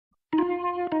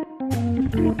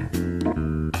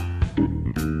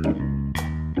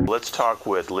Let's talk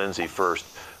with Lindsay first.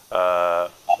 How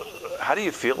do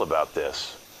you feel about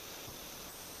this?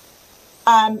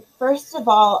 First of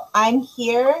all, I'm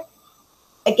here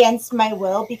against my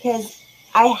will because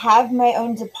I have my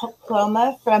own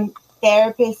diploma from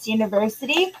Therapist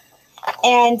University,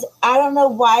 and I don't know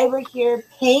why we're here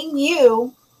paying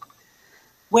you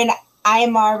when I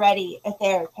am already a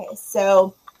therapist.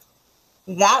 So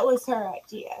that was her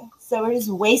idea. So we're just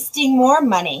wasting more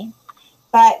money.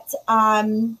 But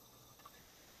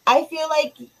I feel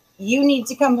like you need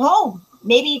to come home,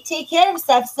 maybe take care of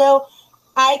stuff so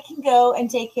I can go and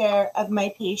take care of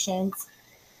my patients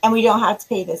and we don't have to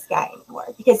pay this guy anymore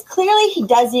because clearly he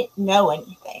doesn't know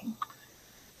anything.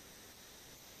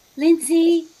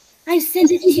 Lindsay, I've said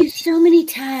this to you so many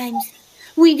times.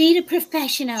 We need a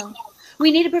professional.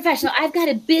 We need a professional. I've got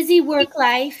a busy work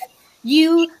life.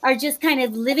 You are just kind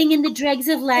of living in the dregs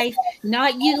of life,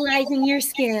 not utilizing your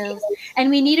skills. And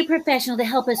we need a professional to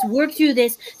help us work through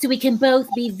this so we can both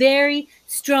be very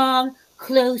strong,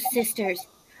 close sisters.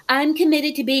 I'm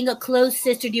committed to being a close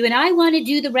sister to you, and I want to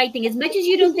do the right thing as much as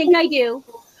you don't think I do.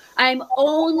 I'm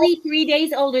only 3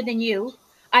 days older than you.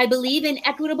 I believe in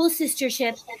equitable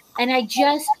sistership, and I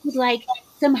just would like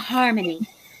some harmony.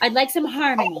 I'd like some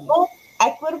harmony.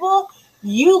 Equitable?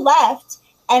 You left.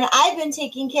 And I've been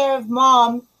taking care of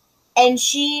Mom, and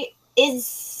she is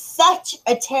such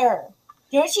a terror.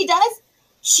 You know what she does?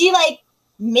 She,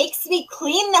 makes me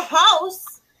clean the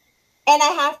house, and I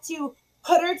have to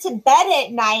put her to bed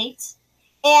at night,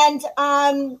 and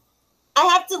I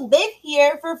have to live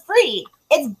here for free.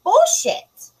 It's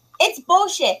bullshit. It's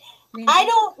bullshit. Mm-hmm. I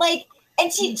don't,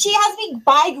 and she has me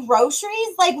buy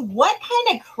groceries. What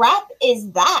kind of crap is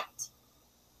that?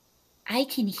 I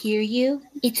can hear you.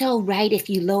 It's all right if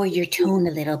you lower your tone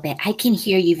a little bit. I can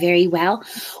hear you very well.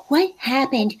 What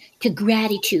happened to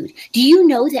gratitude? Do you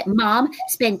know that Mom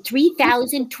spent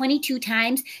 3,022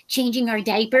 times changing our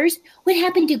diapers? What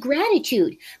happened to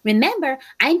gratitude? Remember,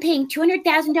 I'm paying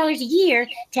 $200,000 a year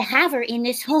to have her in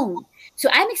this home. So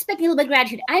I'm expecting a little bit of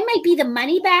gratitude. I might be the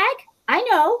money bag. I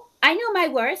know my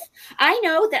worth. I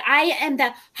know that I am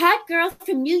the hot girl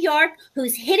from New York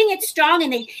who's hitting it strong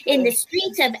in the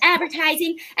streets of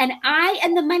advertising, and I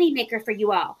am the moneymaker for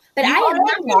you all. But I am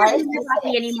not going to live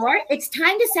me anymore. It's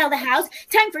time to sell the house.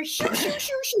 Time for shoo. We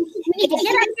need to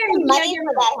get out there and money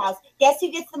for that house. Guess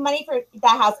who gets the money for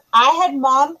that house? I had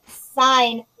Mom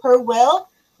sign her will.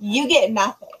 You get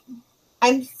nothing.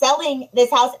 I'm selling this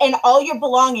house and all your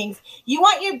belongings. You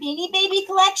want your Beanie Baby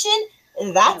collection?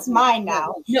 That's mine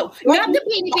now. No, not the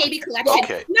Beanie Baby collection.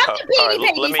 Okay. Not the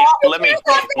Beanie Baby. Let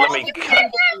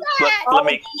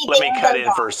me cut in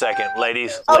for a second,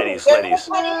 ladies. Ladies, please.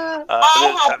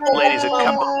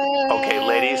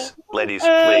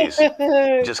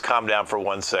 Just calm down for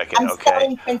 1 second,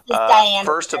 okay?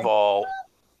 First of all,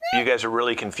 you guys are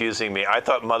really confusing me. I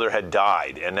thought Mother had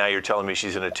died, and now you're telling me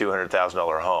she's in a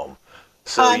 $200,000 home.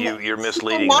 So you're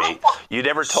misleading me. You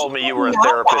never told me you were a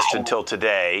therapist until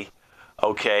today.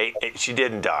 Okay, she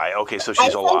didn't die. Okay, so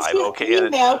she's alive. Okay,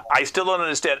 and I still don't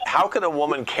understand. How can a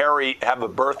woman have a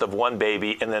birth of one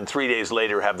baby and then 3 days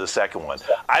later have the second one?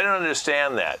 I don't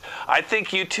understand that. I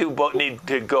think you two both need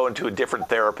to go into a different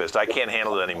therapist. I can't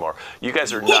handle it anymore. You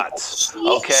guys are nuts.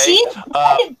 Okay.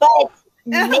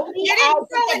 Maybe you didn't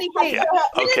sell anything. Yeah,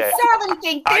 okay. You didn't sell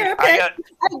anything. I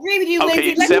agree with you,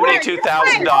 Lindsay.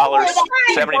 $72,000.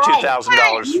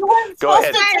 $72,000. Go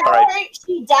ahead. All right.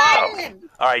 She died.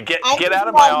 All right. Get out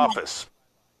of my office.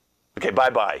 Okay.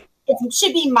 Bye. It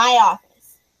should be my office.